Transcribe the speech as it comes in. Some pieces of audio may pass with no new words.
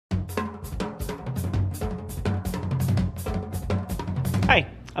Hi,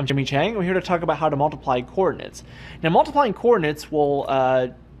 I'm Jimmy Chang. We're here to talk about how to multiply coordinates. Now, multiplying coordinates will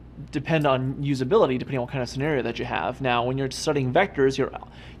depend on usability depending on what kind of scenario that you have. Now, when you're studying vectors,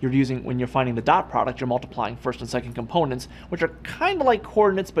 when you're finding the dot product, you're multiplying first and second components, which are kind of like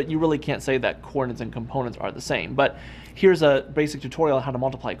coordinates, but you really can't say that coordinates and components are the same. But here's a basic tutorial on how to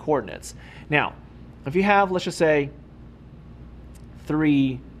multiply coordinates. Now, if you have, let's just say,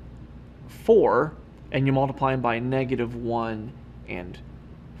 3, 4, and you multiply them by -1 and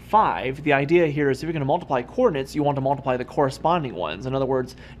 5, the idea here is if you're going to multiply coordinates, you want to multiply the corresponding ones. In other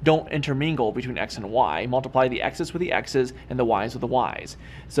words, don't intermingle between x and y. Multiply the x's with the x's and the y's with the y's.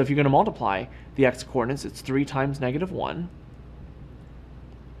 So if you're going to multiply the x coordinates, it's 3 times -1,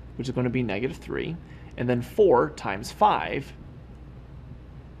 which is going to be -3, and then 4 times 5,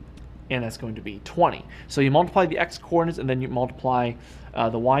 and that's going to be 20. So you multiply the x coordinates and then you multiply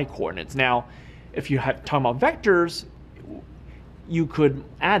the y coordinates. Now, if you're talking about vectors, you could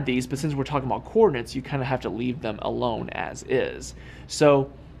add these, but since we're talking about coordinates, you kind of have to leave them alone as is. So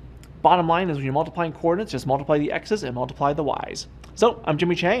bottom line is when you're multiplying coordinates, just multiply the x's and multiply the y's. So I'm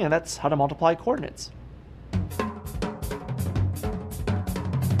Jimmy Chang, and that's how to multiply coordinates.